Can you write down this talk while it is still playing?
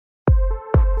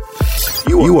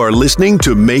You are listening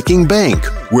to Making Bank,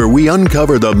 where we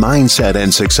uncover the mindset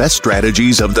and success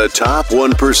strategies of the top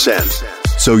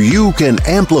 1%, so you can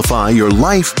amplify your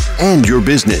life and your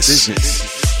business.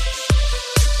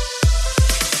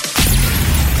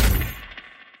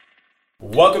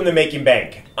 Welcome to Making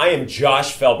Bank. I am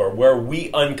Josh Felber, where we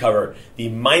uncover the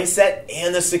mindset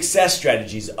and the success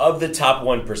strategies of the top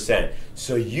 1%,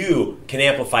 so you can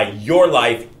amplify your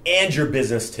life and your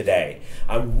business today.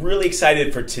 I'm really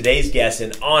excited for today's guest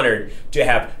and honored to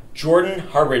have Jordan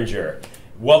Harbinger.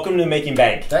 Welcome to Making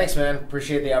Bank. Thanks, man.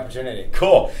 Appreciate the opportunity.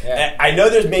 Cool. Yeah. I know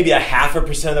there's maybe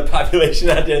 0.5% of the population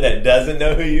out there that doesn't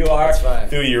know who you are. That's fine.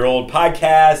 Through your old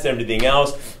podcast and everything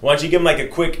else. Why don't you give them like a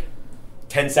quick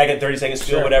 10-second, 30-second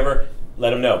spiel, Sure. whatever.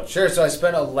 Let them know. Sure. So I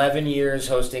spent 11 years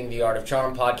hosting the Art of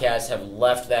Charm podcast, have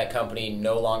left that company,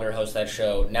 no longer host that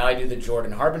show. Now I do the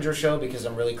Jordan Harbinger show because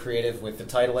I'm really creative with the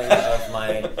titling of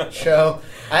my show.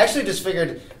 I actually just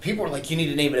figured people were like, you need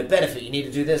to name it a benefit. You need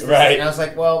to do this. Right. And I was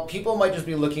like, well, people might just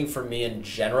be looking for me in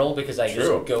general because I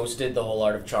just ghosted the whole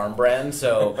Art of Charm brand.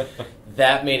 So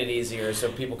that made it easier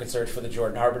so people can search for the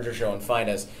Jordan Harbinger show and find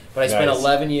us. But I spent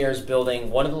 11 years building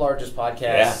one of the largest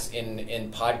podcasts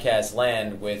in podcast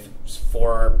land with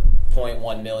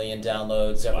 4.1 million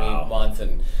downloads every month,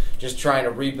 and just trying to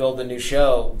rebuild the new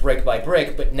show brick by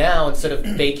brick. But now, instead of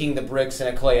baking the bricks in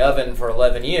a clay oven for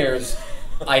 11 years,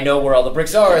 I know where all the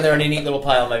bricks are, and they're in a neat little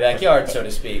pile in my backyard, so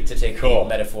to speak, to take the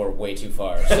metaphor way too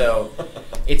far. So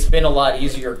it's been a lot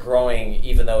easier growing,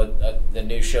 even though the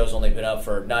new show's only been up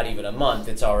for not even a month.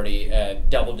 It's already a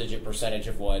double-digit percentage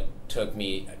of what took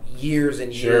me years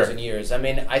and years and years. I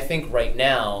mean, I think right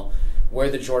now, where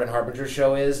the Jordan Harbinger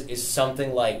show is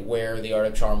something like where the Art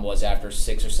of Charm was after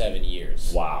 6 or 7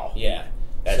 years. Wow. Yeah.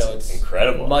 That's so it's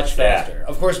incredible. Much faster. Yeah.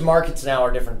 Of course, markets now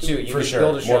are different too. You For can sure.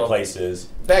 build a show. More places.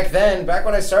 Back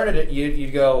when I started it,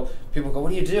 you'd go, people go,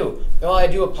 what do you do? Oh, I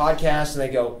do a podcast, and they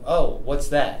go, oh, what's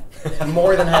that?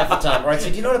 More than half the time. Or I'd say,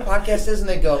 do you know what a podcast is? And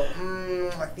they go,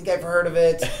 I think I've heard of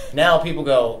it. Now people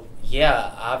go,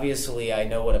 yeah, obviously I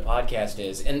know what a podcast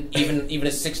is. And even a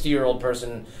 60-year-old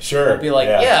person will be like,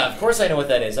 yeah, of course I know what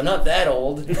that is. I'm not that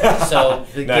old. So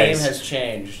the game has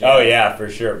changed. Oh, yeah, for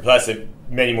sure. Plus,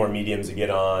 many more mediums to get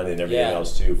on and everything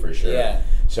else, too, for sure. Yeah.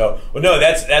 So, well, no,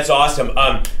 that's awesome.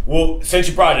 Well, since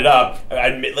you brought it up,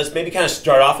 let's maybe kind of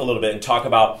start off a little bit and talk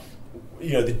about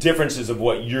the differences of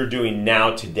what you're doing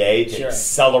now today to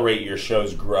accelerate your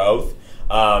show's growth,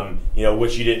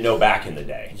 which you didn't know back in the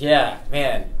day. Yeah,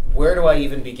 man. Where do I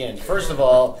even begin? First of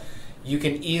all, you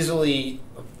can easily,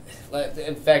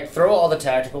 in fact, throw all the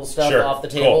tactical stuff off the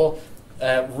table.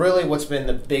 Cool. Really, what's been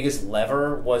the biggest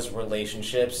lever was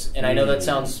relationships. And I know that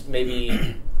sounds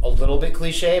maybe a little bit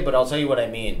cliche, but I'll tell you what I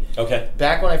mean. Okay.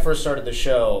 Back when I first started the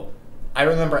show, I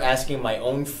remember asking my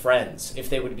own friends if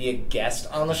they would be a guest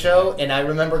on the show, and I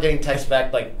remember getting texts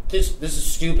back like, this is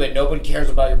stupid, nobody cares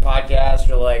about your podcast,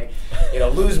 or like,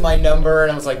 lose my number,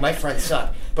 and I was like, my friends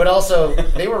suck. But also,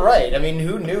 they were right. I mean,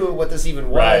 who knew what this even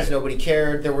was? Right. Nobody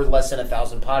cared. There were less than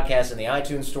 1,000 podcasts in the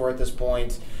iTunes store at this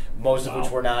point, most of which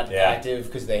were not active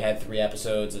because they had 3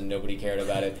 episodes and nobody cared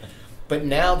about it. But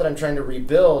now that I'm trying to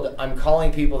rebuild, I'm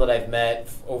calling people that I've met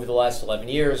over the last 11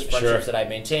 years, friendships that I've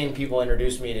maintained. People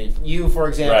introduced me to you, for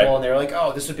example, and they were like,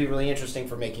 oh, this would be really interesting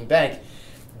for Making Bank.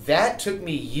 That took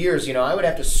me years. I would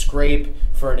have to scrape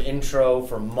for an intro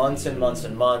for months and months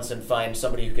and months and find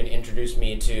somebody who can introduce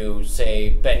me to, say,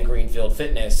 Ben Greenfield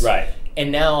Fitness. Right.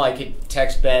 And now I could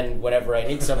text Ben whenever I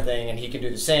need something, and he can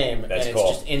do the same. That's and it's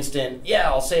just instant,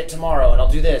 I'll say it tomorrow, and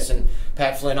I'll do this. And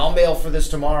Pat Flynn, I'll mail for this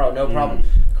tomorrow, no problem.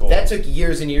 Cool. That took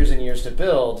years and years and years to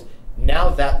build. Now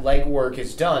that legwork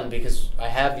is done because I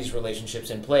have these relationships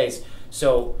in place.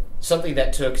 So something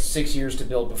that took 6 years to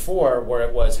build before, where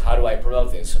it was, how do I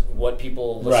promote this? What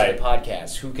people listen to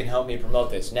podcasts? Who can help me promote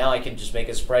this? Now I can just make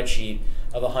a spreadsheet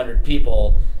of 100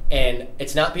 people, and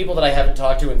it's not people that I haven't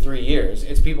talked to in 3 years.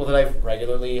 It's people that I've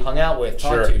regularly hung out with,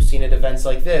 talked to, seen at events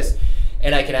like this.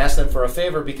 And I can ask them for a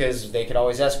favor because they could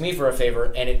always ask me for a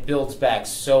favor, and it builds back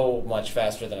so much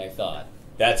faster than I thought.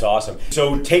 That's awesome.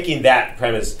 So taking that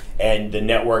premise and the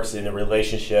networks and the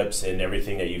relationships and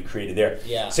everything that you've created there,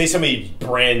 say somebody's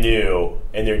brand new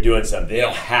and they're doing something, they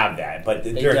don't have that, but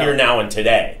they're here now and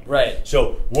today. Right.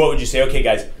 So what would you say, okay,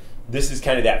 guys, this is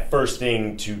kind of that first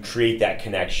thing to create that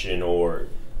connection or...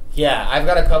 Yeah, I've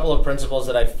got a couple of principles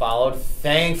that I've followed.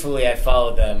 Thankfully, I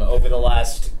followed them over the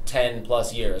last 10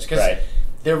 plus years. Because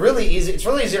they're really easy. It's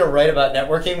really easy to write about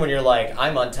networking when you're like,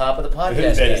 I'm on top of the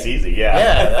podcast game. It's easy,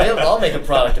 Yeah, I'll make a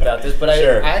product about this. But I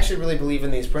Sure. actually really believe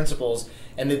in these principles.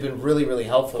 and they've been really, really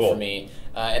helpful for me.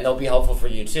 And they'll be helpful for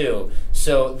you too.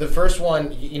 So the first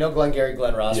one, you know Glengarry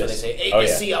Glen Ross, where they say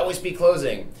ABC, always be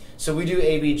closing. So we do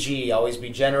ABG, always be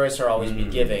generous or always be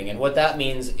giving. And what that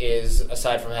means is,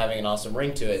 aside from having an awesome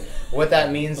ring to it, what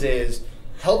that means is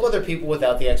help other people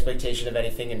without the expectation of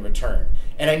anything in return.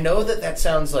 And I know that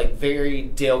sounds like very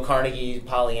Dale Carnegie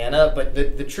Pollyanna, but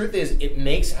the truth is it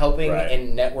makes helping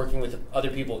and networking with other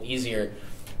people easier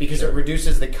because it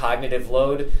reduces the cognitive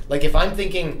load. Like if I'm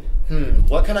thinking,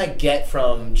 what can I get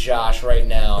from Josh right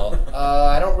now?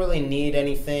 I don't really need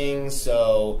anything,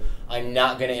 so I'm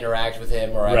not going to interact with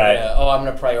him, or I'm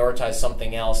going to prioritize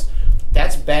something else.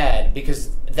 That's bad, because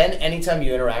then anytime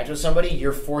you interact with somebody,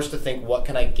 you're forced to think, what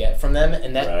can I get from them?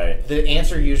 And that the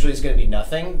answer usually is going to be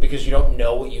nothing, because you don't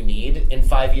know what you need in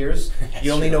 5 years.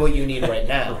 You only know what you need right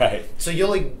now. So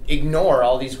you'll ignore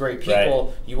all these great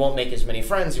people. You won't make as many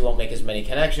friends. You won't make as many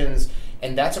connections.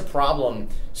 And that's a problem.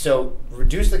 So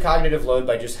reduce the cognitive load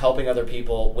by just helping other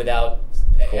people without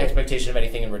expectation of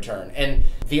anything in return. And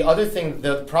the other thing,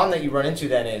 the problem that you run into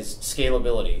then is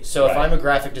scalability. So if I'm a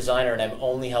graphic designer and I'm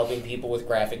only helping people with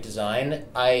graphic design,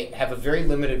 I have a very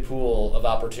limited pool of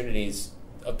opportunities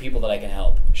of people that I can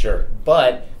help.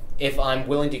 But if I'm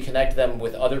willing to connect them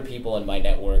with other people in my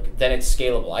network, then it's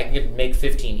scalable. I can make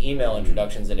 15 email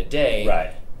introductions in a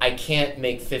day. I can't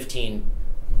make 15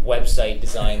 website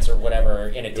designs or whatever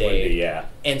in a day.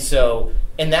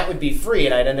 And that would be free,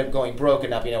 and I'd end up going broke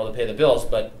and not being able to pay the bills.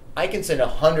 But I can send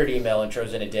 100 email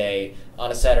intros in a day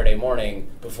on a Saturday morning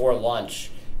before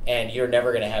lunch, and you're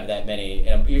never going to have that many.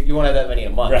 You won't have that many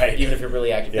in a month, even if you're a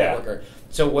really active networker.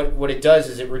 So what it does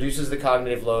is it reduces the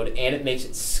cognitive load, and it makes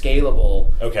it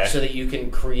scalable so that you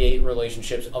can create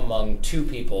relationships among two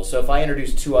people. So if I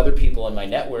introduce two other people in my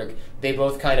network, they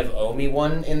both kind of owe me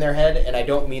one in their head, and I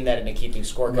don't mean that in a keeping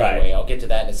scorecard way. I'll get to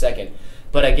that in a second.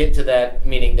 But I get to that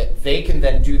meaning that they can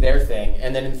then do their thing,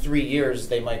 and then in 3 years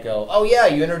they might go, oh yeah,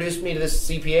 you introduced me to this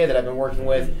CPA that I've been working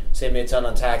with, saved me a ton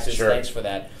on taxes, thanks for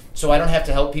that. So I don't have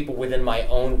to help people within my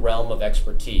own realm of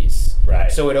expertise.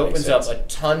 So it opens up a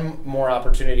ton more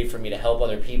opportunity for me to help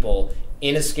other people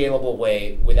in a scalable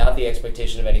way without the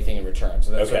expectation of anything in return.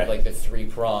 So that's sort of like the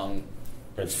three-prong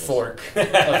fork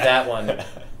of that one.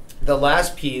 The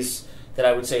last piece that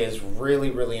I would say is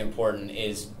really, really important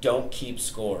is don't keep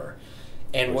score.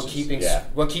 And what keeping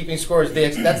score is,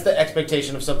 that's the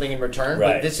expectation of something in return.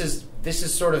 But this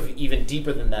is sort of even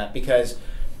deeper than that, because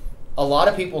a lot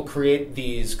of people create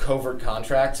these covert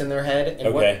contracts in their head.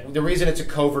 And the reason it's a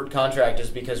covert contract is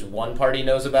because one party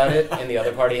knows about it and the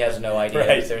other party has no idea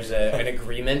that there's an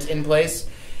agreement in place.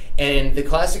 And the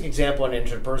classic example in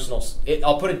interpersonal,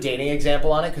 I'll put a dating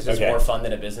example on it because it's more fun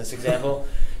than a business example.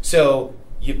 So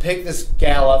you pick this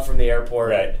gal up from the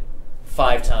airport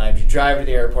 5 times. You drive her to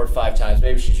the airport 5 times.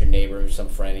 Maybe she's your neighbor or some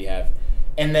friend you have.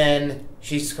 And then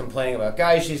she's complaining about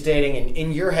guys she's dating. And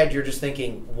in your head, you're just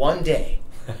thinking, one day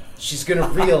she's going to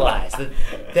realize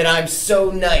that I'm so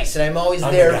nice and I'm always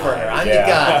there for her. I'm the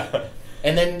guy.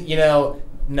 And then,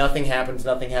 nothing happens.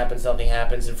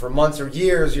 And for months or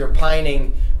years, you're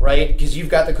pining, because you've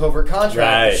got the covert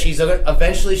contract.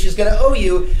 Eventually she's going to owe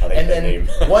you. And then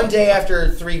one day after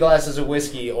 3 glasses of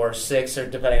whiskey, or 6, or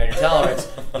depending on your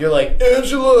tolerance, you're like,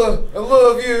 Angela, I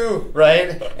love you,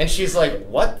 right? And she's like,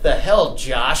 what the hell,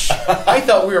 Josh? I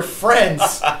thought we were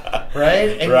friends,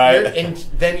 right? And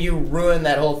then you ruin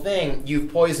that whole thing.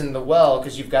 You've poisoned the well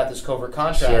because you've got this covert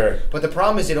contract. But the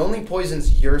problem is it only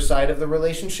poisons your side of the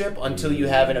relationship until you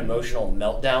have an emotional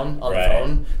meltdown on the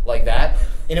phone like that.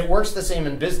 And it works the same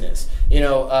in business.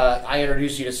 I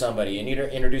introduce you to somebody and you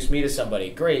introduce me to somebody.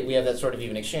 Great, we have that sort of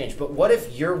even exchange. But what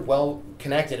if you're well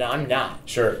connected and I'm not?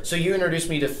 So you introduce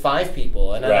me to 5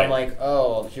 people and then I'm like,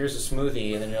 oh, here's a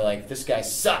smoothie. And then you're like, this guy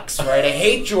sucks, right? I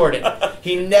hate Jordan.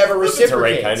 He never reciprocates. It's the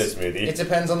right kind of smoothie. It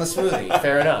depends on the smoothie.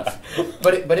 Fair enough.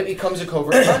 But it becomes a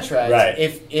covert contract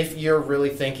if you're really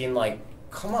thinking like,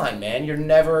 come on, man, you're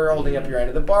never holding up your end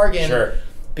of the bargain.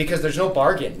 Because there's no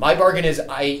bargain. My bargain is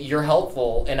you're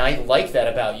helpful, and I like that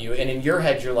about you. And in your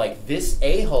head, you're like, this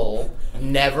a-hole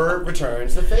never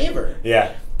returns the favor.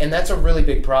 And that's a really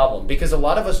big problem, because a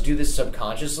lot of us do this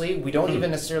subconsciously. We don't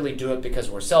even necessarily do it because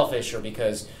we're selfish or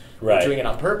because we're doing it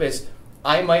on purpose.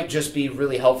 I might just be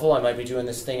really helpful. I might be doing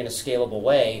this thing in a scalable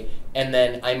way. And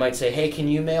then I might say, hey, can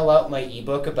you mail out my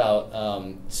ebook about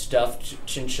stuffed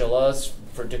chinchillas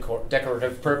for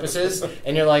decorative purposes?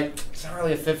 And you're like, it's not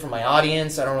really a fit for my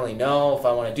audience. I don't really know if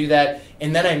I want to do that.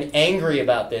 And then I'm angry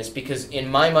about this because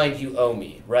in my mind you owe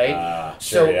me, right?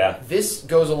 This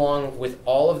goes along with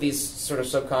all of these sort of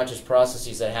subconscious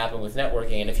processes that happen with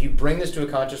networking. And if you bring this to a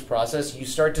conscious process, you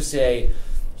start to say,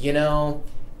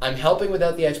 I'm helping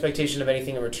without the expectation of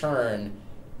anything in return,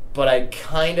 but I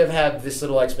kind of have this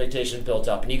little expectation built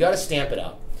up, and you got to stamp it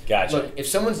up. Gotcha. Look, if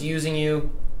someone's using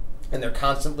you and they're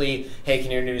constantly, hey,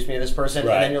 can you introduce me to this person?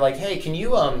 Right. And then you're like, hey, can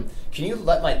you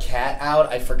let my cat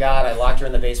out? I forgot. I locked her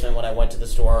in the basement when I went to the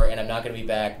store, and I'm not going to be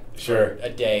back for a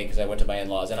day because I went to my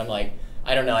in-laws. And I'm like,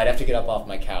 I don't know. I'd have to get up off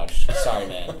my couch. Sorry,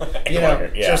 man.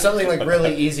 So something like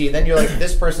really easy. Then you're like,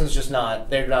 this person's just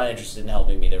they're not interested in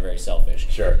helping me. They're very selfish.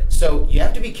 Sure. So you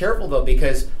have to be careful, though,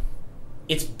 because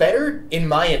it's better, in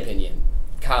my opinion,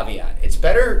 caveat, it's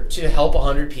better to help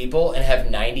 100 people and have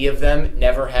 90 of them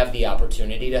never have the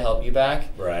opportunity to help you back.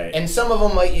 Right. And some of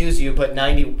them might use you, but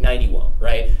 90 won't,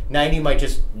 right? 90 might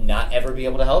just not ever be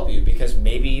able to help you because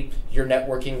maybe you're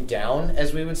networking down,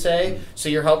 as we would say. Mm-hmm. So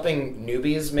you're helping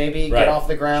newbies maybe get off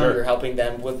the ground. Sure. You're helping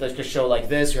them with a show like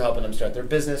this. You're helping them start their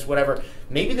business, whatever.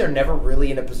 Maybe they're never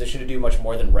really in a position to do much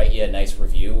more than write you a nice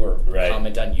review or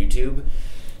comment on YouTube.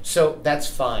 So that's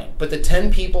fine. But the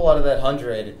 10 people out of that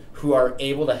 100 who are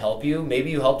able to help you,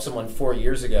 maybe you helped someone 4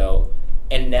 years ago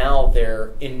and now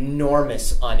they're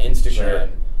enormous on Instagram. Sure.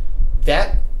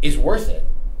 That is worth it.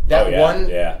 That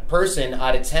one person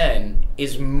out of 10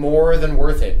 is more than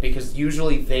worth it because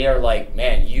usually they are like,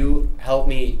 man, you helped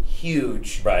me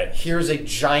huge. Right. Here's a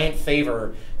giant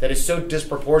favor that is so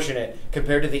disproportionate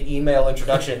compared to the email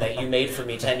introduction that you made for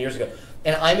me 10 years ago.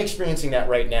 And I'm experiencing that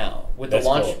right now with the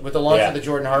launch of the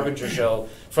Jordan Harbinger show.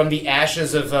 From the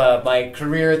ashes of my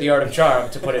career at the Art of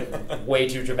Charm, to put it way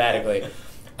too dramatically,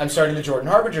 I'm starting the Jordan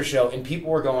Harbinger show, and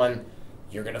people were going,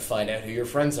 "You're going to find out who your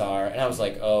friends are," and I was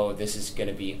like, "Oh, this is going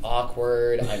to be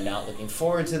awkward. I'm not looking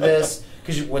forward to this."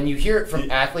 Because when you hear it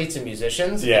from athletes and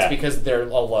musicians, it's because they're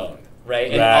alone,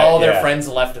 right? And all their friends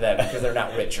left them because they're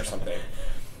not rich or something.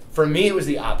 For me, it was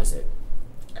the opposite.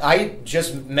 I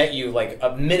just met you like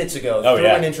minutes ago through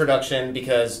an introduction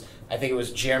because I think it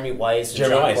was Jeremy Weiss and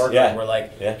John Borgman were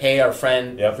like, hey, our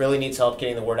friend really needs help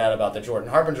getting the word out about the Jordan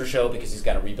Harbinger show because he's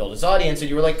got to rebuild his audience. And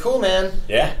you were like, cool, man.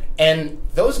 Yeah. And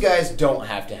those guys don't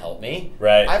have to help me.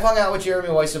 Right. I've hung out with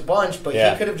Jeremy Weiss a bunch, but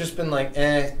he could have just been like,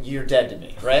 you're dead to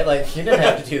me, right? Like, you didn't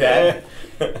have to do that.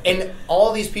 And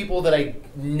all these people that I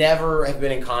never have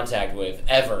been in contact with,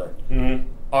 ever,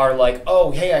 are like,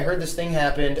 oh, hey, I heard this thing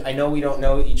happened. I know we don't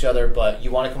know each other, but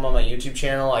you want to come on my YouTube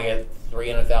channel? I get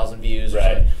 300,000 views. Or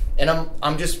something. And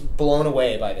I'm just blown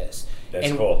away by this. That's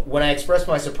cool. When I express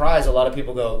my surprise, a lot of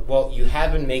people go, well, you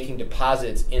have been making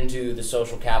deposits into the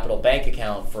Social Capital bank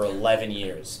account for 11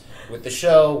 years. With the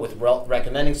show, with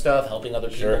recommending stuff, helping other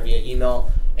people via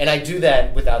email. And I do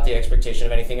that without the expectation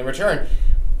of anything in return.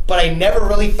 But I never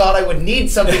really thought I would need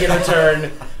something in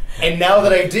return. And now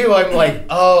that I do, I'm like,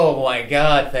 oh my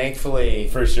God, thankfully.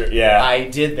 For sure, I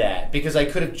did that. Because I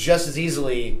could have just as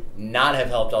easily not have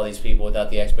helped all these people without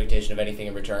the expectation of anything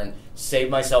in return, saved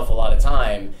myself a lot of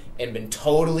time, and been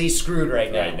totally screwed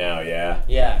right now. Right now, yeah.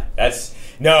 Yeah.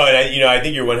 And I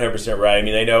think you're 100% right. I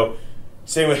mean, I know,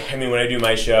 when I do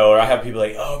my show, or I have people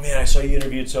like, oh man, I saw you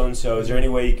interviewed so-and-so. Is there any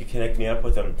way you could connect me up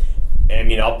with them?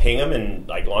 And I'll ping them, and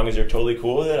like, long as they're totally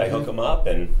cool with it, I hook them up,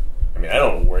 and I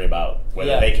don't worry about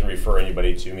whether they can refer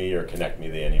anybody to me or connect me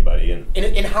to anybody.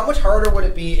 And how much harder would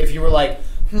it be if you were like,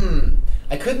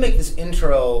 I could make this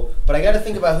intro, but I got to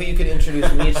think about who you could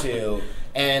introduce me to,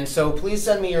 and so please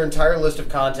send me your entire list of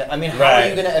content. How are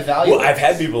you going to evaluate Well, I've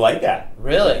had people like that.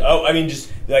 Really? Oh,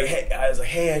 just like,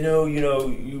 hey, I know,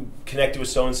 you connected with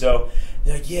so-and-so.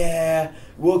 They're like, yeah,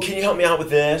 well, can you help me out with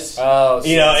this? Oh,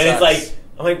 and it's like,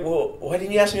 I'm like, well, why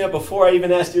didn't you ask me that before I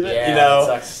even asked you that? Yeah, it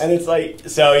sucks. And it's like,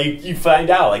 so you find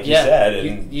out, like you said.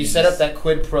 And you set up that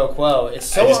quid pro quo. It's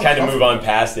so I just kind of move on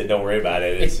past it. Don't worry about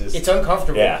it. It's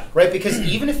uncomfortable. Yeah. Right? Because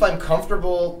even if I'm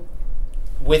comfortable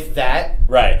with that,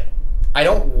 right, I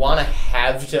don't want to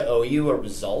have to owe you a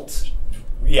result.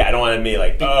 Yeah, I don't want to be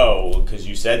like, because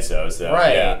you said so.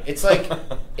 Right. Yeah. It's like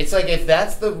if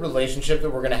that's the relationship that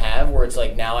we're going to have, where it's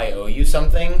like, now I owe you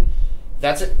something,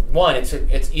 that's it. One, it's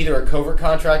either a covert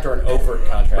contract or an overt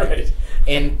contract. Right.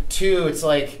 And two, it's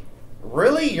like,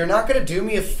 really? You're not going to do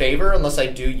me a favor unless I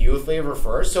do you a favor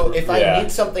first? So if I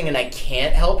need something and I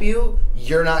can't help you,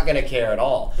 you're not going to care at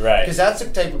all. Right. Because that's the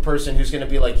type of person who's going to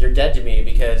be like, you're dead to me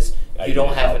because you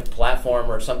don't have a platform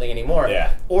or something anymore.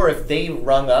 Yeah. Or if they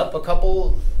rung up a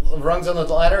couple rungs on the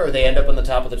ladder, or they end up on the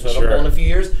top of the totem pole in a few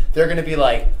years, they're going to be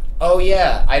like, oh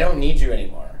yeah, I don't need you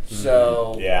anymore.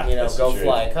 So, go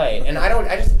fly a kite. And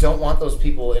I just don't want those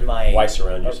people in my Why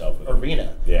surround yourself with arena.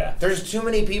 Them? Yeah. There's too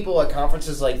many people at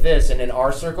conferences like this and in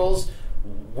our circles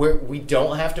where we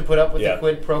don't have to put up with the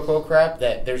quid pro quo crap,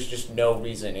 that there's just no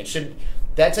reason.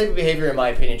 that type of behavior, in my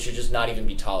opinion, should just not even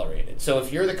be tolerated. So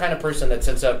if you're the kind of person that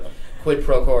sets up quid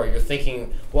pro quo, or you're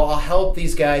thinking, well, I'll help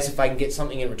these guys if I can get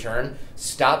something in return,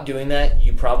 stop doing that.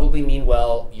 You probably mean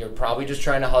well. You're probably just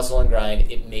trying to hustle and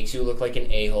grind. It makes you look like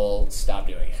an a-hole. Stop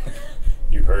doing it.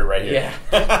 You heard it right here.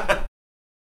 Yeah.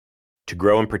 To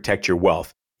grow and protect your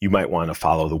wealth, you might want to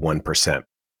follow the 1%.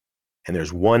 And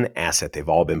there's one asset they've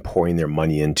all been pouring their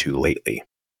money into lately.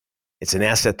 It's an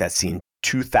asset that's seen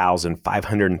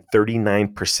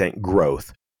 2,539%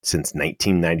 growth since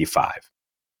 1995.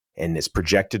 And is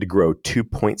projected to grow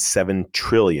 $2.7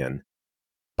 trillion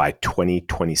by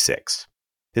 2026.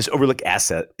 This overlooked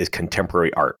asset is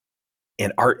contemporary art.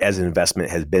 And art as an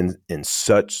investment has been in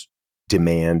such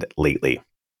demand lately.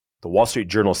 The Wall Street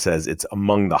Journal says it's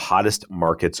among the hottest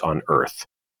markets on earth.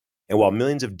 And while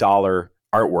millions of dollar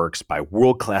artworks by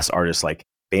world-class artists like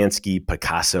Banksy,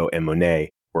 Picasso, and Monet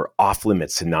were off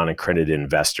limits to non-accredited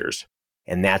investors,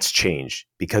 and that's changed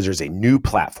because there's a new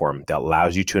platform that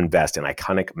allows you to invest in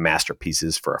iconic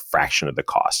masterpieces for a fraction of the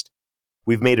cost.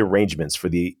 We've made arrangements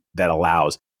that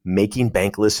allows Making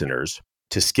Bank listeners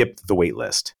to skip the wait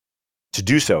list. To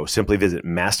do so, simply visit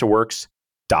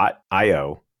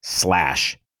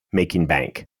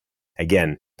masterworks.io/makingbank.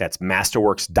 Again, that's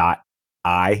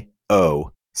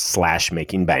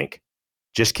masterworks.io/makingbank.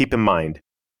 Just keep in mind,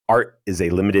 art is a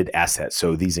limited asset,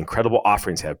 so these incredible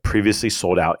offerings have previously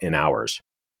sold out in hours.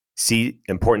 See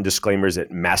important disclaimers at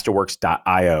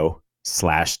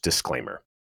masterworks.io/disclaimer.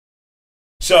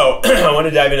 So I want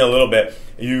to dive in a little bit.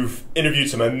 You've interviewed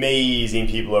some amazing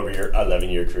people over your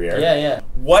 11-year career. Yeah.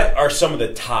 What are some of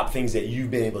the top things that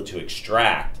you've been able to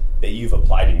extract that you've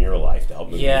applied in your life to help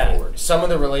move you forward? Some of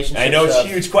the relationships. I know it's a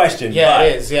huge question. Yeah, but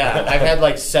it is. Yeah, I've had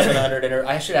like 700 interviews.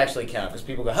 I should actually count because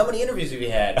people go, "How many interviews have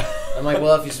you had?" I'm like,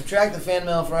 "Well, if you subtract the fan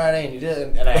mail Friday and you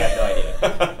did," and I have no idea.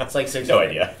 It's like 600. No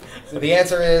idea. So the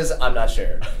answer is I'm not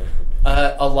sure.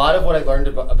 A lot of what I learned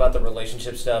about the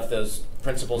relationship stuff, those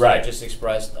principles that I just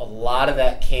expressed, a lot of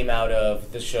that came out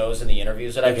of the shows and the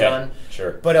interviews that I've done.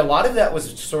 Sure. But a lot of that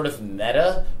was sort of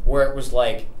meta, where it was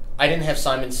like, I didn't have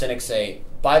Simon Sinek say,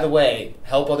 by the way,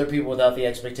 help other people without the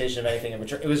expectation of anything in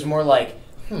return. It was more like,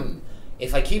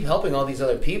 if I keep helping all these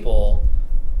other people,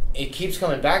 it keeps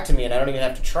coming back to me and I don't even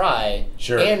have to try.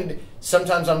 Sure. And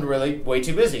sometimes I'm really way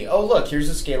too busy. Oh, look, here's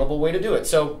a scalable way to do it.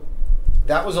 So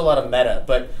that was a lot of meta.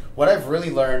 But what I've really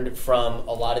learned from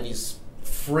a lot of these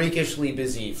freakishly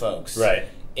busy folks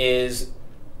is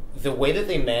the way that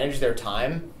they manage their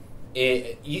time.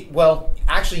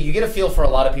 Actually, you get a feel for a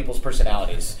lot of people's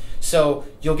personalities. So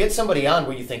you'll get somebody on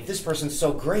where you think, this person's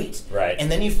so great. Right.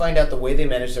 And then you find out the way they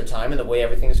manage their time and the way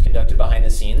everything is conducted behind the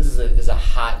scenes is a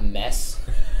hot mess.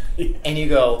 And you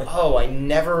go, oh, I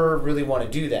never really want to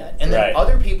do that. And then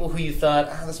other people who you thought,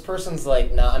 this person's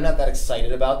like, nah, I'm not that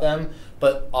excited about them.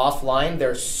 But offline,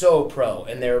 they're so pro,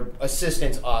 and their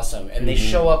assistant's awesome, and they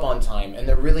show up on time, and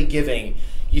they're really giving.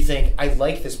 You think, I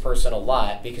like this person a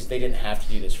lot because they didn't have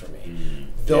to do this for me.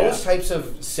 Those types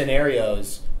of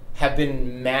scenarios have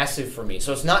been massive for me.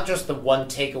 So it's not just the one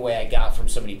takeaway I got from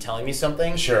somebody telling me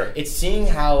something. Sure. It's seeing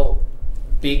how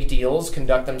big deals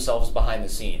conduct themselves behind the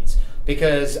scenes.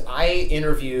 Because I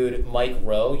interviewed Mike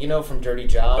Rowe, from Dirty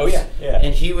Jobs. Oh, yeah.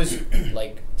 And he was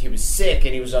he was sick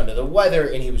and he was under the weather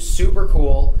and he was super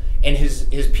cool and his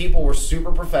people were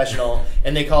super professional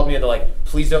and they called me and they're like,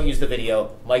 please don't use the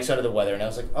video, Mike's under the weather. And I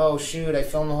was like, oh shoot, I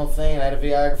filmed the whole thing and I had a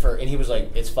videographer. And he was like,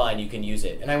 it's fine, you can use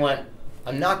it. And I went,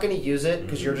 I'm not going to use it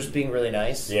because you're just being really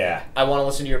nice. Yeah. I want to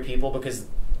listen to your people because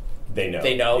they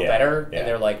know better, and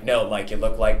they're like, no, Mike, you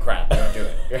look like crap. Don't do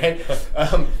it, right?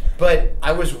 But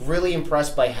I was really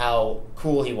impressed by how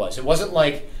cool he was. It wasn't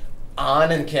like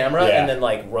on in camera and then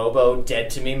like robo dead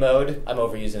to me mode. I'm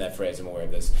overusing that phrase. I'm aware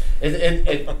of this.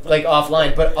 It like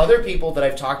offline. But other people that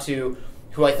I've talked to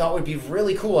who I thought would be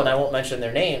really cool, and I won't mention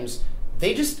their names,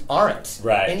 they just aren't.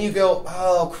 Right. And you go,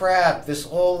 oh crap, this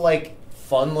whole like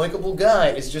fun, likable guy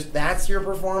is just, that's your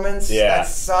performance? Yeah. That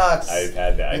sucks. I've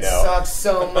had that, I know. It sucks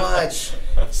so much.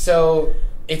 So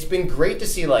it's been great to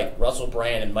see like Russell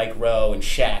Brand and Mike Rowe and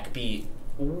Shaq be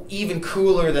even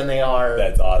cooler than they are.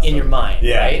 That's awesome. In your mind,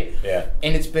 right? Yeah.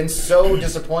 And it's been so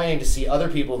disappointing to see other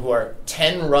people who are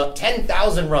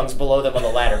 10,000 rungs below them on the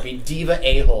ladder be diva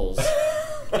a-holes.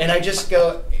 And I just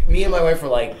go, me and my wife were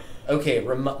like, okay,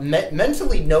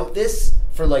 mentally note this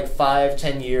for like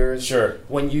 5-10 years. Sure.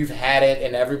 When you've had it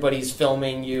and everybody's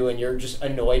filming you and you're just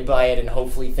annoyed by it and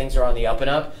hopefully things are on the up and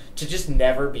up, to just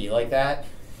never be like that.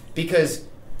 Because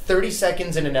 30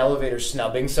 seconds in an elevator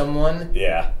snubbing someone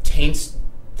taints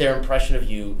their impression of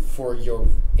you for your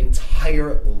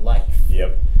entire life.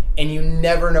 Yep. and you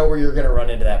never know where you're going to run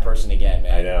into that person again,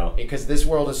 man. I know. Because this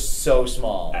world is so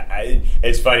small.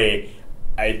 It's funny.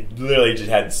 I literally just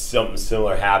had something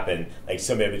similar happen. Like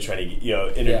somebody had been trying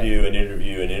to,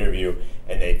 interview,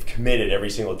 and they've committed every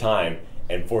single time,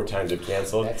 and 4 times they've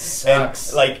canceled. That sucks.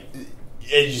 And like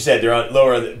as you said, they're on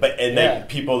lower, then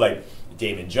people like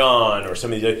Dave and John or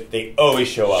some of these, they always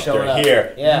show up. They're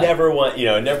here. Yeah. Never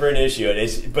never an issue. And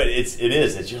it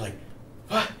is. You're like,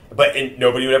 what? And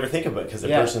nobody would ever think of it because the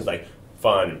person's like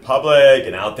fun in public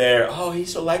and out there. Oh,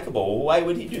 he's so likable. Why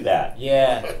would he do that?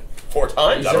 Yeah. 4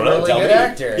 times. He's a really good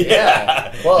actor.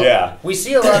 Yeah. Well, we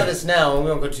see a lot of this now, and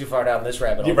we won't go too far down this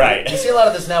rabbit hole. Right. We see a lot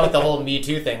of this now with the whole Me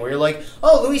Too thing, where you're like,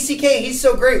 oh, Louis C.K., he's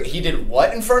so great. He did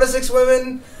what in front of 6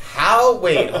 women? How?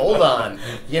 Wait, hold on.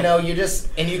 You just,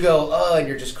 and you go, oh, and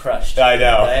you're just crushed. I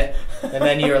know. Right? And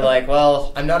then you're like,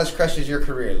 well, I'm not as crushed as your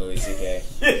career, Louis C.K.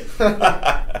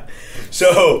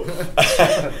 So,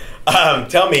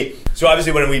 tell me, so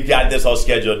obviously when we got this all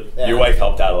scheduled, your wife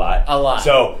helped out a lot. A lot.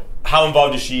 So, how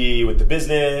involved is she with the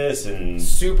business? And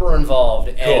super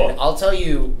involved. Cool. And I'll tell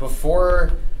you,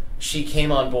 before she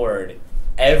came on board,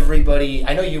 everybody,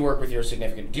 I know you work with your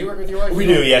significant. Do you work with your wife? We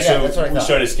do, yeah. So that's what I thought. We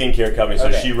started a skincare company,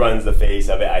 so she runs the face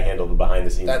of it. I handle the behind the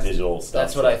scenes digital stuff.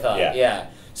 That's what I thought. Yeah.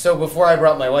 So before I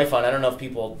brought my wife on, I don't know if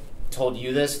people told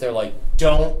you this. They're like,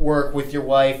 don't work with your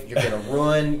wife. You're going to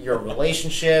ruin your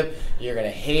relationship. You're going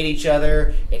to hate each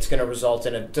other. It's going to result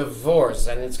in a divorce,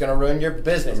 and it's going to ruin your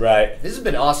business. Right. This has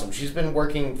been awesome. She's been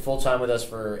working full time with us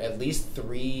for at least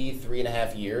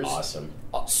 3.5 years. Awesome.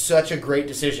 Such a great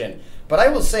decision. But I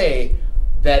will say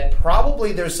that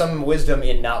probably there's some wisdom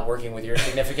in not working with your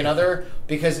significant other,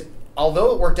 because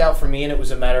although it worked out for me and it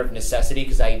was a matter of necessity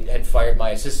because I had fired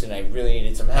my assistant, I really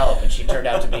needed some help, and she turned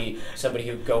out to be somebody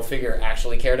who, go figure,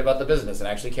 actually cared about the business and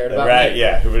actually cared about me.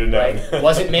 Yeah, who would have known? Right?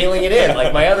 Wasn't mailing it in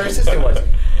like my other assistant was.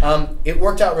 It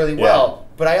worked out really well,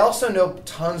 but I also know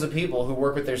tons of people who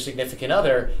work with their significant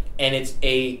other, and it's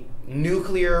a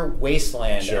nuclear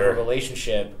wasteland of a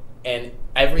relationship, and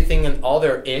everything and all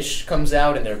their ish comes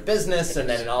out in their business, and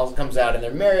then it all comes out in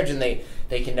their marriage, and they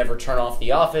can never turn off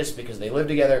the office because they live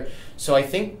together. So I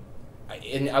think,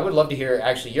 and I would love to hear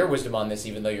actually your wisdom on this,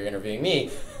 even though you're interviewing me.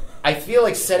 I feel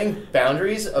like setting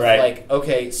boundaries of like,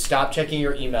 okay, stop checking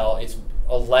your email. It's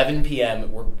 11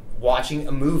 p.m. We're watching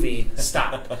a movie.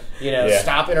 Stop.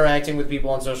 Stop interacting with people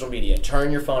on social media.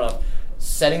 Turn your phone off.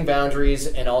 Setting boundaries,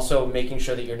 and also making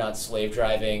sure that you're not slave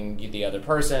driving the other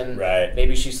person. Right.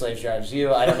 Maybe she slave drives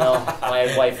you. I don't know.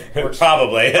 My wife works.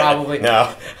 Probably.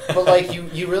 No. But like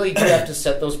you really do have to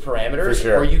set those parameters, for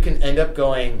sure. Or you can end up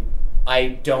going, I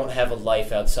don't have a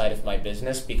life outside of my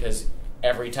business, because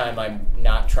every time I'm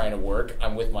not trying to work,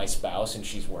 I'm with my spouse and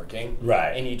she's working.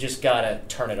 Right. And you just gotta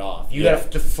turn it off. You have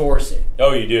to force it.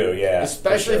 Oh, you do, yeah.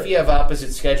 Especially if you have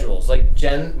opposite schedules. Like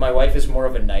Jen, my wife, is more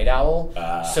of a night owl,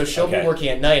 so she'll be working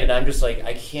at night, and I'm just like,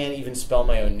 I can't even spell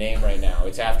my own name right now.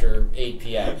 It's after 8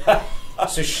 p.m.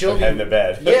 So she'll be in the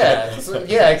bed.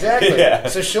 Yeah, exactly. Yeah.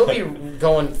 So she'll be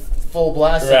going full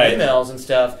blast of emails and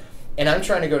stuff. And I'm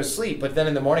trying to go to sleep, but then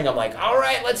in the morning I'm like, all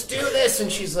right, let's do this. And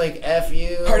she's like, F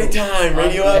you. Party time,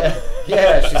 radio up.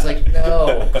 Yeah, she's like,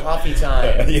 no, coffee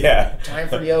time. Yeah. Time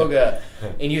for yoga.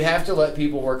 And you have to let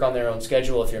people work on their own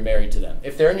schedule if you're married to them.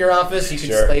 If they're in your office, you can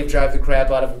slave drive the crap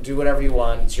out of them, do whatever you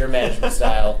want. It's your management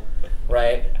style,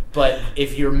 right? But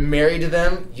if you're married to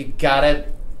them, you got to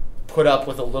put up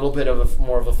with a little bit of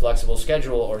more of a flexible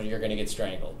schedule, or you're going to get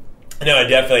strangled. No,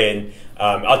 definitely, and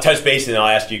I'll touch base and I'll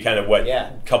ask you kind of what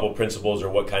couple principles or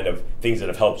what kind of things that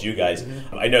have helped you guys.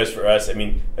 Mm-hmm. I noticed for us, I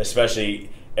mean,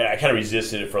 especially, I kind of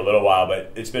resisted it for a little while,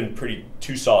 but it's been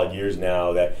 2 solid years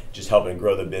now that just helping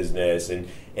grow the business, and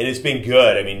it's been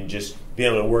good. I mean, just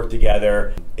being able to work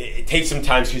together. It takes some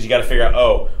time because you got to figure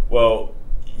out,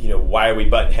 why are we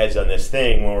butting heads on this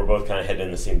thing when we're both kind of heading in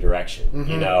the same direction,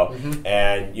 Mm-hmm.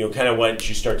 And, kind of once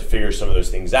you start to figure some of those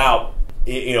things out,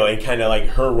 and kind of like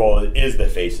her role is the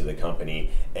face of the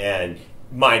company, and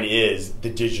mine is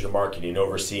the digital marketing,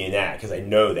 overseeing that, because I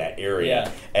know that area.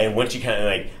 Yeah. And once you kind of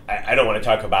like, I don't want to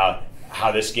talk about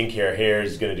how this skincare hair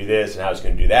is going to do this and how it's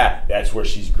going to do that. That's where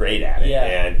she's great at it. Yeah.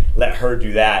 And let her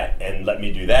do that and let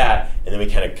me do that, and then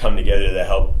we kind of come together to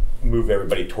help move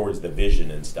everybody towards the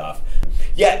vision and stuff.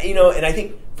 Yeah, and I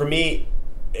think for me,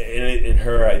 in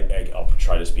her, I'll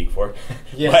try to speak for her.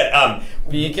 Yeah. But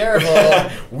be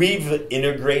careful. We've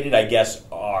integrated, I guess,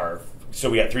 our so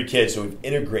we got 3 kids, so we've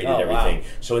integrated everything. Wow.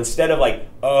 So instead of like,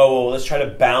 let's try to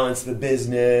balance the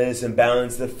business and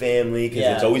balance the family, because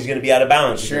it's always going to be out of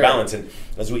balance. Sure. Balance, and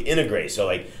as we integrate, so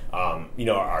like,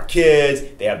 our kids,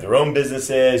 they have their own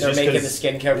businesses. They're making the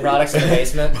skincare products in the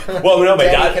basement. Well, no, my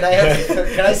dad.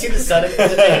 Can I see the sun?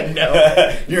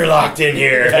 No, you're locked in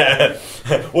here.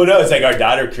 Well, no, it's like our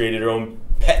daughter created her own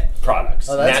pet products,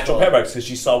 natural pet products, because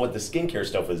she saw what the skincare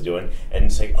stuff was doing, and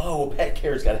it's like, pet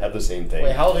care's got to have the same thing.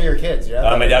 Wait, how old are your kids?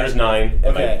 My daughter's 9,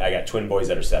 and I got twin boys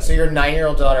that are 7. So your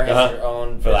 9-year-old daughter has her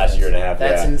own business. For the last year and a half.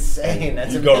 That's insane.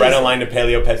 That's amazing. Go right online to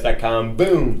paleopets.com.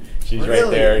 Boom, she's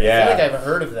right there. Yeah, I feel like I've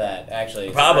heard of that actually.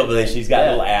 It's probably she's got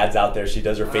little ads out there. She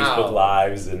does her Facebook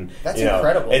lives, and that's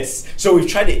incredible. So we've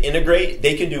tried to integrate.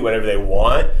 They can do whatever they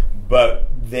want, but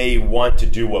they want to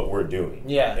do what we're doing.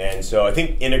 Yeah. And so I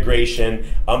think integration,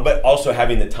 but also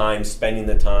having the time, spending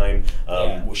the time.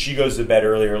 She goes to bed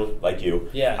earlier, like you.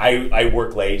 Yeah. I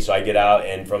work late, so I get out,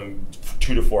 and from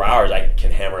 2 to 4 hours, I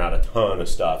can hammer out a ton of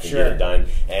stuff and get it done.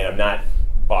 And I'm not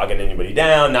bogging anybody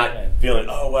down, not feeling,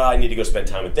 I need to go spend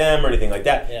time with them or anything like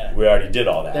that. Yeah. We already did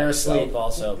all that. They're asleep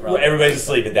also, probably. Everybody's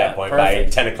asleep at that point by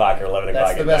 10 o'clock or 11 o'clock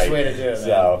at night. That's the best way to do it, man.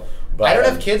 So, but, I don't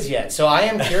have kids yet, so I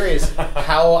am curious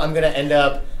how I'm going to end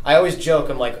up. I always joke,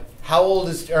 I'm like,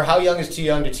 how young is too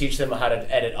young to teach them how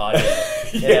to edit audio?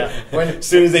 As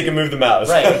soon as they can move the mouse.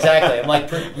 Right, exactly. I'm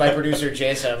like my producer,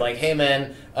 Jason. I'm like, hey,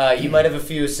 man, you might have a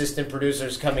few assistant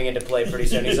producers coming into play pretty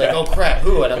soon. He's like, oh, crap,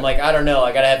 who? And I'm like, I don't know.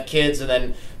 I got to have kids, and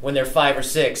then when they're 5 or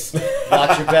 6,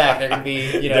 watch your back. They're going to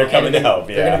be, they're coming to help.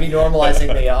 They're going to be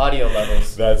normalizing the audio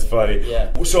levels. That's funny.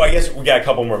 Yeah. So I guess we got a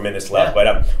couple more minutes left,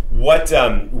 but what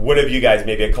have you guys,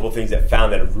 maybe a couple of things that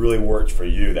found that have really worked for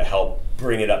you that help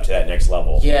bring it up to that next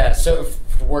level? Yeah, so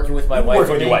working with my wife.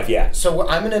 Working with your wife, yeah. So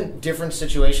I'm in a different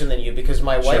situation than you, because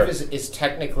my wife is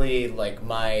technically like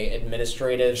my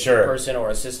administrative person or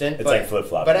assistant. It's like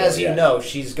flip-flop. But as you know,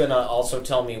 she's going to also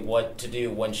tell me what to do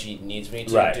when she needs me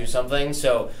to do something.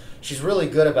 So she's really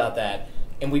good about that.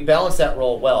 And we balance that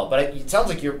role well. But it sounds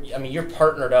like you're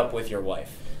partnered up with your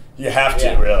wife. You have to,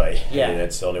 really. Yeah. I mean,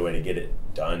 that's the only way to get it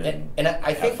done and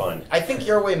I think fun. I think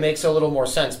your way makes a little more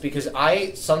sense, because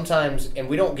I sometimes, and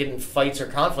we don't get in fights or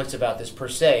conflicts about this per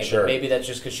se, but maybe that's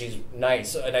just because she's a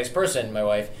nice person, my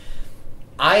wife.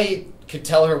 I could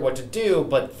tell her what to do,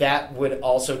 but that would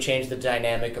also change the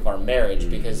dynamic of our marriage,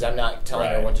 because I'm not telling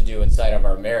her what to do inside of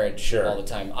our marriage all the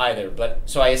time either. But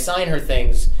so I assign her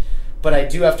things, but I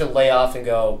do have to lay off and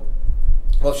go,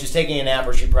 well, if she's taking a nap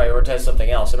or she prioritizes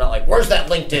something else, I'm not like, where's that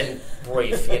LinkedIn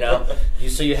brief,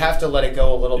 So you have to let it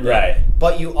go a little bit. Right.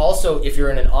 But you also, if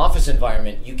you're in an office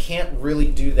environment, you can't really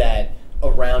do that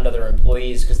around other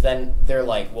employees, because then they're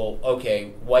like, well,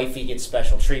 okay, wifey gets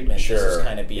special treatment. This is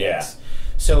kind of BS. Yeah.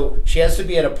 So she has to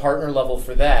be at a partner level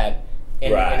for that,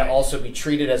 and also be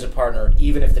treated as a partner,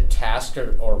 even if the task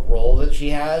or role that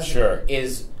she has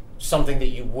is something that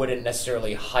you wouldn't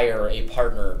necessarily hire a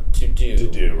partner to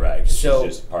do. Right. So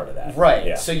she's just part of that. Right.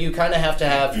 Yeah. So you kind of have to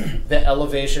have the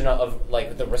elevation of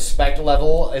like the respect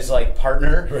level is like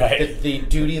partner. Right. The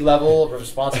duty level,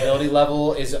 responsibility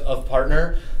level is of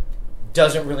partner.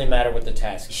 Doesn't really matter what the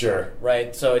task is. Sure.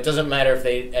 Right? So it doesn't matter if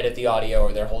they edit the audio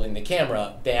or they're holding the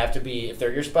camera. They have to be, if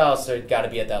they're your spouse, they've got to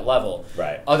be at that level.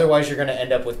 Right. Otherwise, you're going to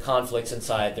end up with conflicts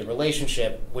inside the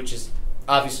relationship, which is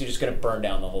obviously just going to burn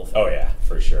down the whole thing. Oh, yeah,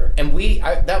 for sure. And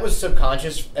that was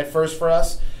subconscious at first for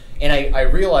us. And I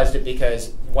realized it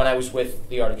because when I was with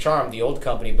The Art of Charm, the old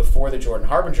company, before the Jordan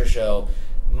Harbinger show,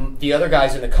 the other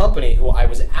guys in the company who I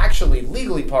was actually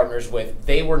legally partners with,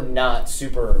 they were not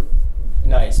super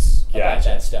nice about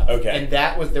that stuff. Okay. And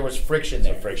there was friction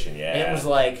there. Friction, yeah. And it was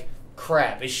like,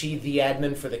 crap, is she the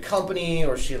admin for the company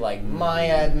or is she like my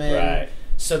admin? Right.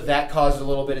 So that caused a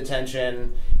little bit of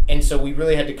tension. And so we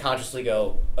really had to consciously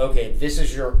go, okay, this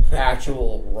is your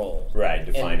actual role. Right,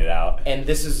 define it out. And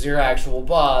this is your actual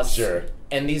boss. Sure.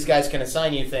 And these guys can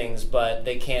assign you things, but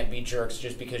they can't be jerks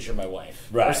just because you're my wife.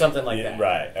 Right. Or something like that.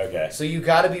 Right, okay. So you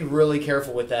got to be really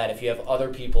careful with that if you have other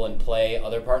people in play,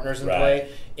 other partners in play.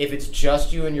 If it's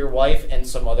just you and your wife and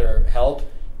some other help,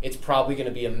 it's probably going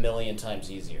to be 1,000,000 times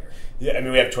easier. Yeah, I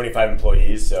mean, we have 25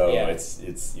 employees, so it's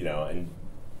and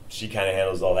she kind of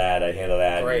handles all that. I handle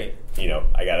that. Great. And,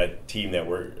 I got a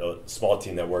small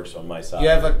team that works on my side. You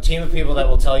have a team of people that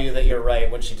will tell you that you're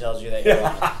right when she tells you that you're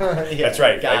wrong. That's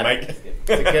right, Mike. It's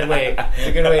a good way. It's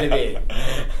a good way to be.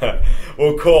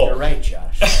 Well, cool. You're right,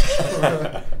 Josh.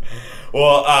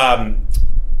 Well,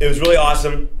 it was really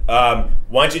awesome. Why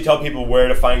don't you tell people where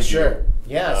to find you? Sure.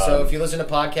 Yeah. So if you listen to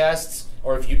podcasts,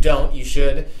 or if you don't, you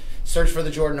should. Search for The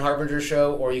Jordan Harbinger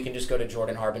Show, or you can just go to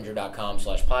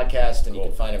jordanharbinger.com/podcast, and you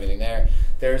can find everything there.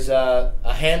 There's a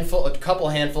couple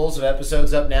handfuls of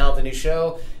episodes up now of the new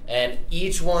show, and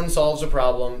each one solves a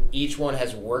problem. Each one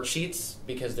has worksheets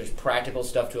because there's practical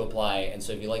stuff to apply. And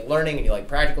so if you like learning and you like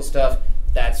practical stuff,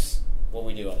 that's what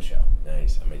we do on the show.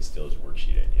 Nice. I might steal his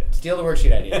worksheet idea. Steal the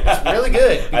worksheet idea. It's really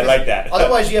good. I like that.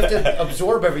 Otherwise, you have to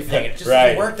absorb everything. It just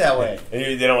doesn't work that way. And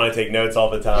they don't want to take notes all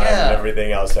the time and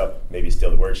everything else, so maybe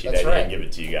steal the worksheet idea and give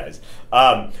it to you guys.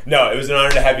 No, it was an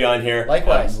honor to have you on here.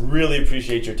 Likewise. Really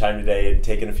appreciate your time today and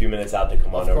taking a few minutes out to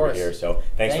come on over here. So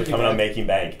thanks for coming on Making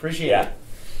Bank. Appreciate it.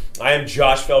 I am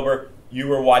Josh Felber. You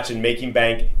were watching Making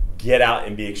Bank. Get out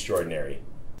and be extraordinary.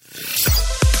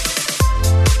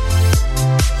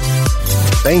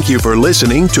 Thank you for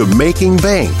listening to Making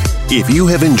Bank. If you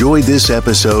have enjoyed this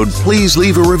episode, please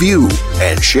leave a review,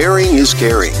 and sharing is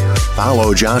caring.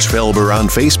 Follow Josh Felber on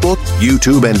Facebook,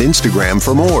 YouTube, and Instagram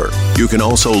for more. You can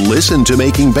also listen to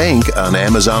Making Bank on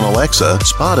Amazon Alexa,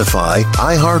 Spotify,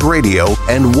 iHeartRadio,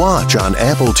 and watch on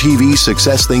Apple TV,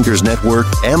 Success Thinkers Network,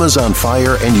 Amazon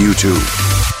Fire, and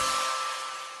YouTube.